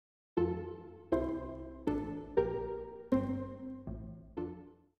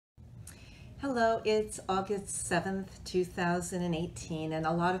Hello, it's August 7th, 2018, and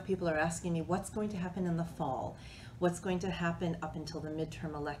a lot of people are asking me what's going to happen in the fall? What's going to happen up until the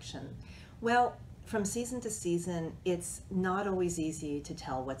midterm election? Well, from season to season, it's not always easy to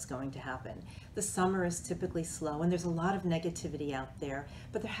tell what's going to happen. The summer is typically slow, and there's a lot of negativity out there,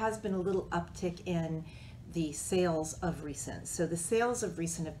 but there has been a little uptick in the sales of recent. So the sales of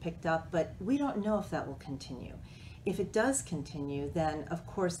recent have picked up, but we don't know if that will continue. If it does continue, then of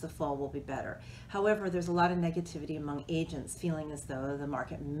course the fall will be better. However, there's a lot of negativity among agents feeling as though the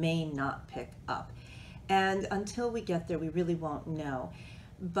market may not pick up. And until we get there, we really won't know.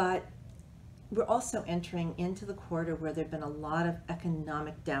 But we're also entering into the quarter where there have been a lot of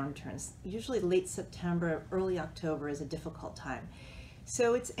economic downturns. Usually late September, early October is a difficult time.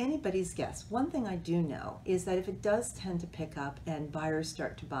 So it's anybody's guess. One thing I do know is that if it does tend to pick up and buyers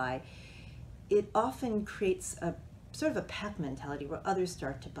start to buy, it often creates a sort of a pack mentality where others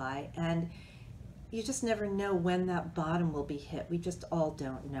start to buy, and you just never know when that bottom will be hit. We just all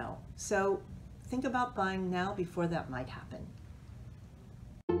don't know. So think about buying now before that might happen.